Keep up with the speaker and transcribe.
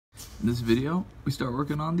In this video, we start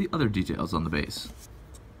working on the other details on the base.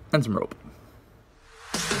 And some rope.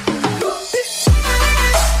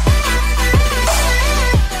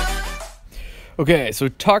 Okay, so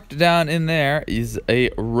tucked down in there is a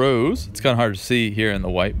rose. It's kind of hard to see here in the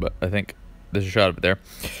white, but I think there's a shot of it there.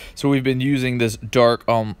 So we've been using this dark,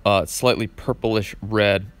 slightly purplish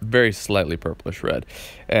red, very slightly purplish red.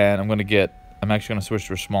 And I'm actually gonna switch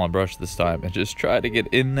to a smaller brush this time and just try to get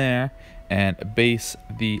in there and base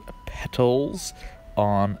the petals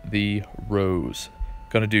on the rose.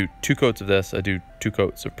 Gonna do 2 coats of this. I do 2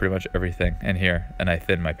 coats of pretty much everything in here, and I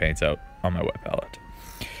thin my paints out on my wet palette.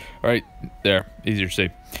 All right, there, easier to see.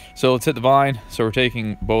 So let's hit the vine. So we're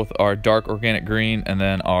taking both our dark organic green and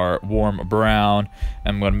then our warm brown,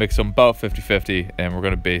 and I'm gonna mix them about 50-50, and we're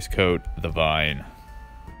gonna base coat the vine.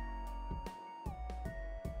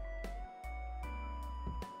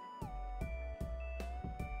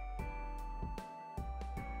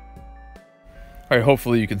 All right,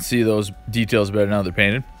 hopefully you can see those details better now they're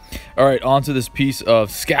painted. All right, onto this piece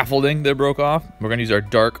of scaffolding that broke off. We're gonna use our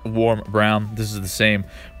dark warm brown. This is the same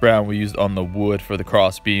brown we used on the wood for the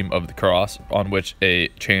cross beam of the cross on which a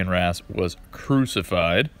chain rasp was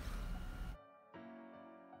crucified.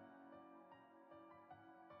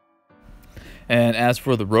 And as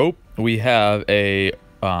for the rope, we have a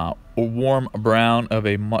warm brown of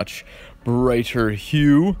a much brighter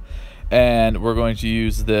hue. And we're going to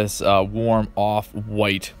use this warm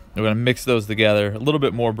off-white. We're going to mix those together, a little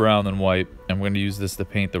bit more brown than white, and we're going to use this to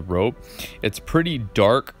paint the rope. It's pretty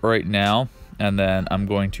dark right now, and then I'm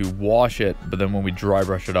going to wash it, but then when we dry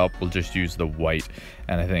brush it up, we'll just use the white,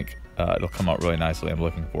 and I think it'll come out really nicely. I'm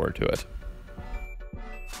looking forward to it.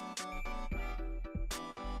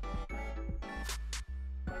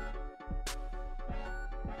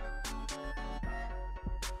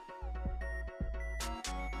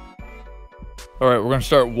 All right, we're gonna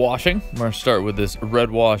start washing. We're gonna start with this red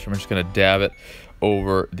wash, and we're just gonna dab it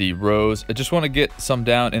over the rose. I just wanna get some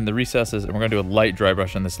down in the recesses, and we're gonna do a light dry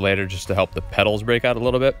brush on this later just to help the petals break out a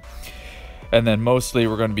little bit. And then mostly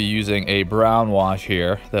we're gonna be using a brown wash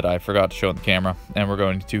here that I forgot to show on the camera, and we're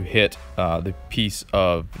going to hit the piece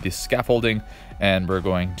of the scaffolding, and we're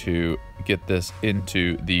going to get this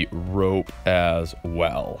into the rope as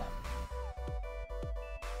well.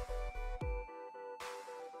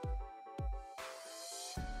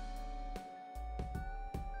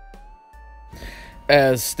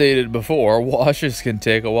 As stated before, washes can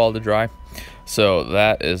take a while to dry, so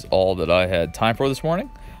that is all that I had time for this morning.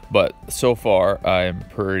 But so far, I'm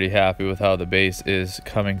pretty happy with how the base is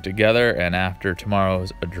coming together, and after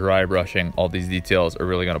tomorrow's dry brushing, all these details are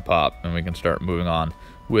really going to pop, and we can start moving on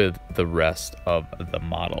with the rest of the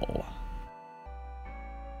model.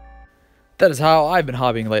 That is how I've been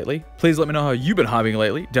hobbying lately. Please let me know how you've been hobbying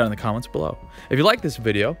lately down in the comments below. If you like this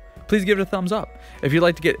video, please give it a thumbs up. If you'd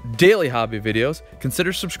like to get daily hobby videos,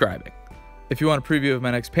 consider subscribing. If you want a preview of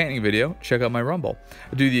my next painting video, check out my Rumbl.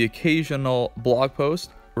 I do the occasional blog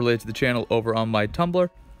post related to the channel over on my Tumblr,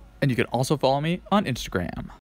 and you can also follow me on Instagram.